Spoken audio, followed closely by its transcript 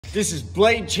This is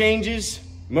Blade Changes,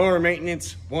 Mower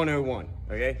Maintenance 101,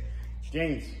 okay?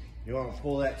 James, you wanna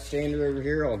pull that stander over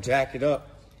here? I'll jack it up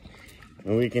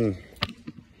and we can...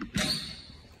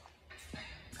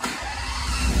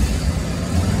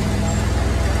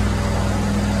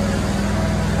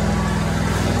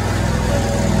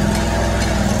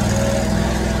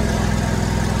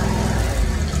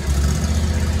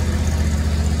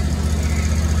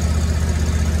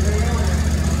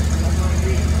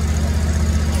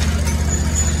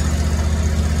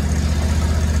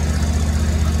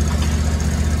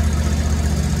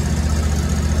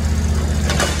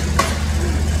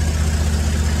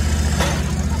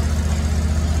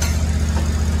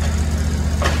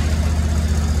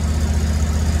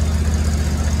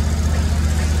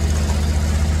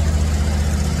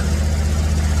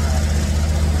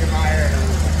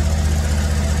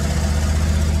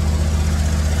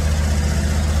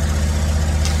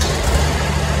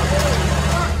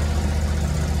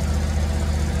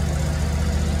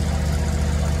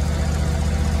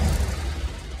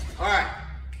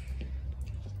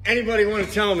 Anybody want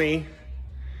to tell me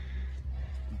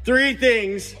 3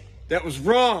 things that was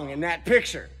wrong in that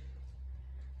picture?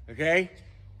 Okay?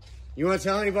 You want to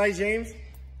tell anybody, James?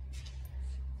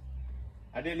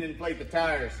 I didn't inflate the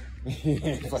tires.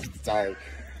 Inflate the tires.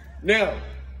 No.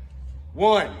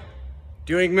 1,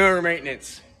 doing mower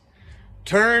maintenance.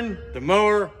 Turn the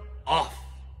mower off.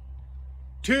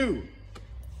 2,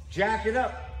 jack it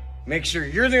up. Make sure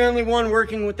you're the only one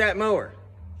working with that mower.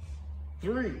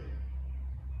 3,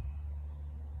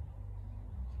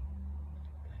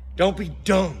 don't be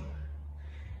dumb.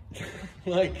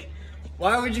 Like,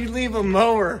 why would you leave a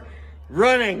mower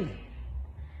running,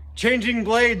 changing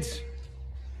blades,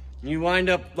 and you wind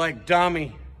up like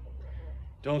Dommy?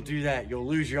 Don't do that. You'll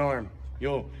lose your arm.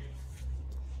 You'll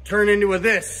turn into a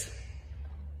this.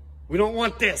 We don't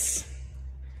want this.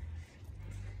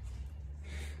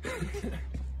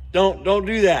 Don't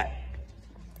do that.